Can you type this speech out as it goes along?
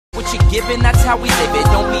what you're given, that's how we live it.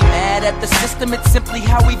 Don't be mad at the system, it's simply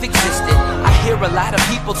how we've existed. I hear a lot of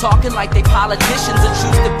people talking like they politicians and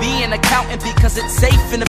choose to be an accountant because it's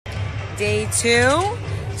safe in a... Day 2,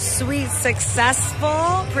 sweet,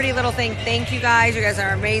 successful, pretty little thing. Thank you guys. You guys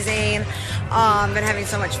are amazing. Been having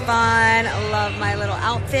so much fun. I love my little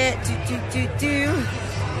outfit.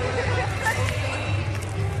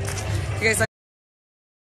 You guys like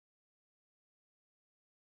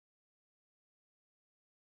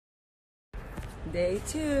Day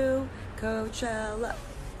 2, Coachella,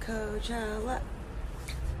 Coachella.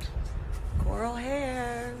 Coral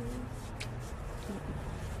hair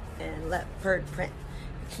and leopard print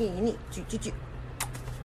bikini.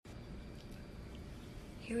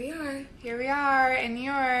 Here we are. Here we are in New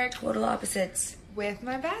York. Total opposites. With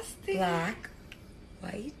my bestie. Black,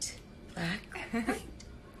 white, black, white.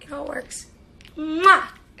 It all works. Mwah!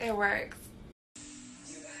 It works.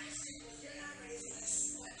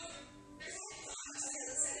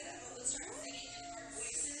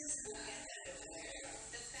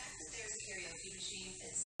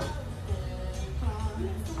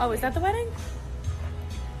 Oh, is that the wedding?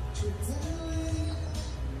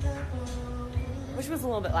 Wish it was a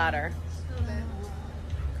little bit louder.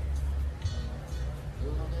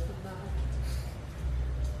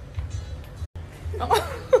 Oh.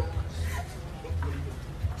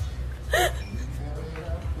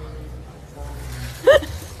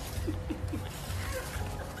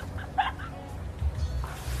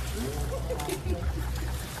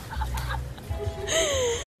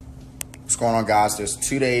 What's going on, guys? There's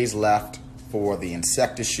 2 days left for the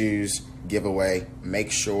Insecta Shoes giveaway.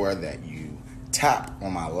 Make sure that you tap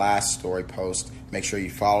on my last story post. Make sure you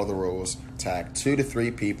follow the rules. Tag 2 to 3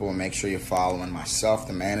 people and make sure you're following myself,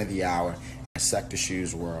 the man of the hour, Insecta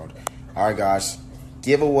Shoes World. All right, guys.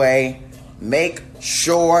 Giveaway. Make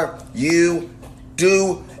sure you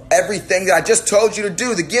do everything that I just told you to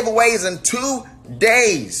do. The giveaway is in 2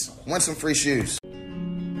 days. Win some free shoes.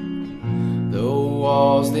 The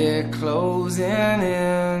walls, they're closing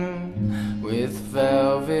in with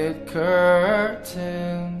velvet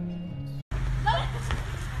curtains.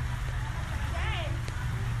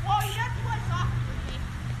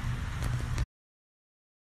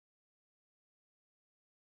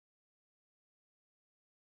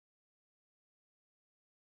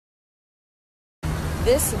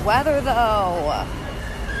 This weather, though,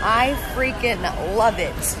 I freaking love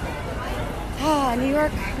it. Ah, New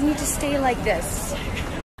York, you need to stay like this.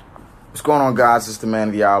 What's going on, guys? It's the man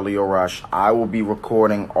of the hour, Leo Rush. I will be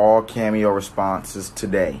recording all cameo responses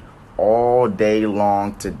today. All day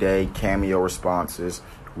long today, cameo responses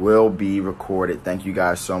will be recorded. Thank you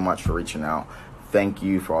guys so much for reaching out. Thank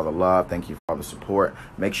you for all the love. Thank you for all the support.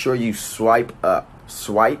 Make sure you swipe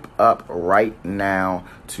up right now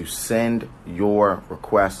to send your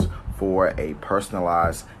requests for a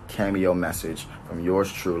personalized cameo message from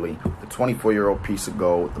yours truly, the 24-year-old piece of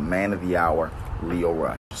gold, the man of the hour, Leo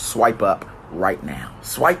Rush. Swipe up right now.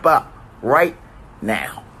 Swipe up right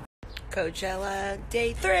now. Coachella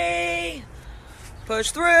day 3.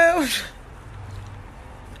 Push through.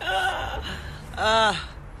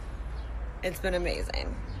 It's been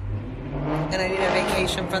amazing. And I need a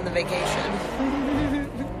vacation from the vacation.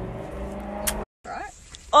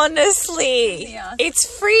 Honestly, Yeah. it's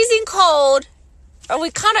freezing cold, but we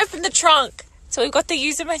can't open the trunk, so we've got the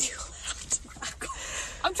user manual out.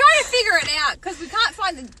 I'm trying to figure it out because we can't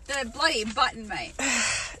find the bloody button, mate.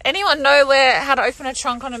 Anyone know how to open a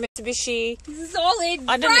trunk on a Mitsubishi? This is all in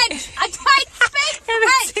I don't French. I don't speak It's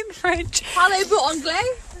French. in French. Parlez-vous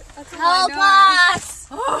anglais? That's all Help I know. us!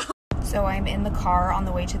 So I'm in the car on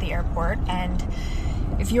the way to the airport, and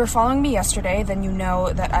if you were following me yesterday, then you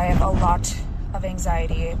know that I have a lot of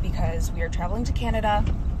anxiety because we are traveling to Canada,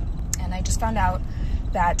 and I just found out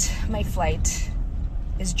that my flight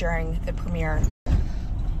is during the premiere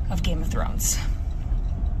of Game of Thrones.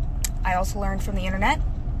 I also learned from the internet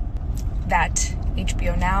that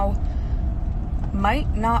HBO Now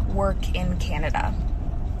might not work in Canada.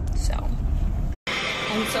 So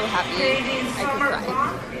I'm so happy. I could cry.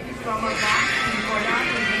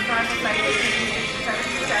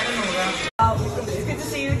 It's good to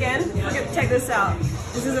see you again. Check this out.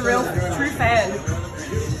 This is a real true fan.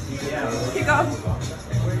 Kick off.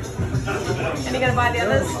 And you gonna buy the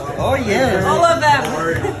others? Oh yeah. All of them.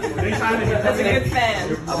 That's a good fan.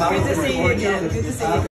 Good to see you again. Good to see you.